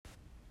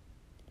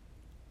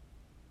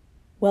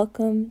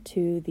Welcome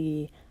to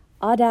the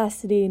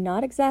Audacity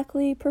Not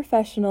Exactly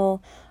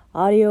Professional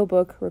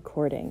audiobook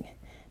recording.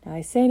 Now,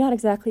 I say not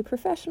exactly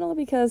professional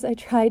because I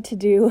tried to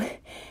do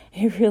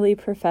a really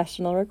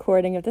professional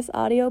recording of this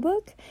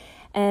audiobook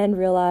and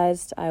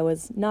realized I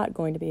was not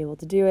going to be able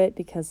to do it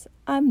because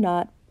I'm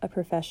not a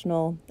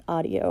professional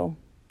audio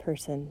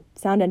person.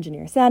 Sound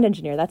engineer,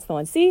 that's the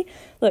one. See,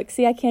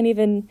 I can't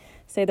even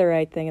say the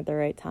right thing at the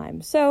right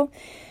time. So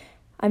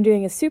I'm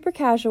doing a super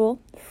casual,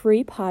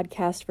 free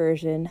podcast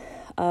version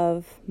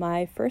of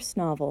my first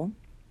novel,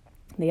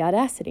 The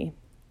Audacity.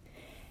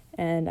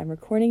 And I'm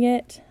recording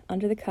it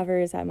under the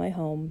covers at my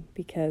home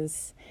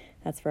because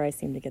that's where I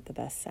seem to get the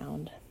best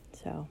sound.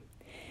 So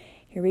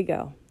here we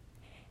go.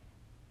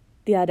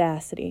 The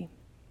Audacity,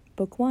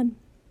 Book 1.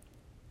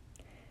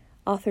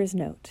 Author's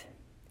note.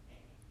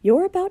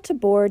 You're about to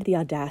board the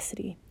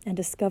Audacity and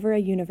discover a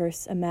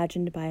universe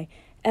imagined by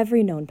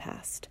every known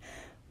past,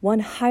 one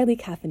highly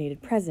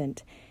caffeinated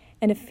present,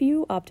 and a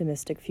few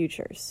optimistic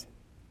futures.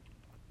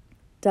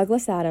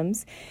 Douglas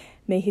Adams,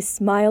 may he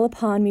smile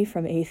upon me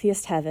from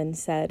atheist heaven,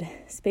 said,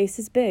 "Space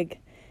is big.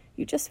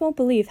 You just won't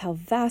believe how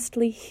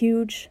vastly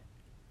huge..."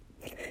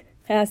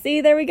 See,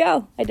 there we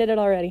go. I did it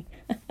already.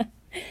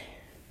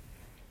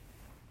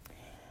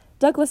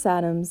 Douglas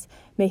Adams,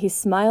 may he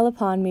smile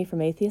upon me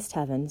from atheist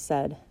heaven,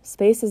 said,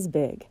 "Space is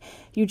big.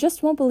 You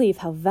just won't believe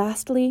how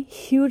vastly,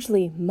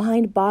 hugely,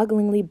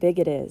 mind-bogglingly big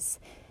it is.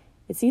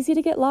 It's easy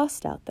to get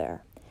lost out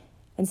there.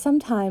 And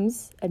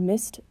sometimes,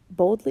 amidst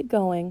boldly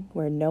going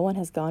where no one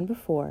has gone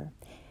before,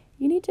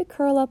 you need to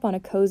curl up on a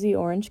cozy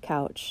orange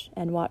couch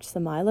and watch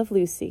The Mile of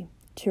Lucy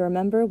to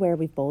remember where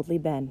we've boldly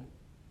been."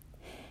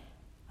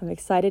 I'm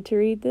excited to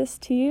read this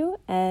to you,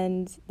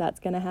 and that's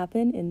going to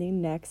happen in the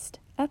next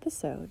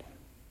episode.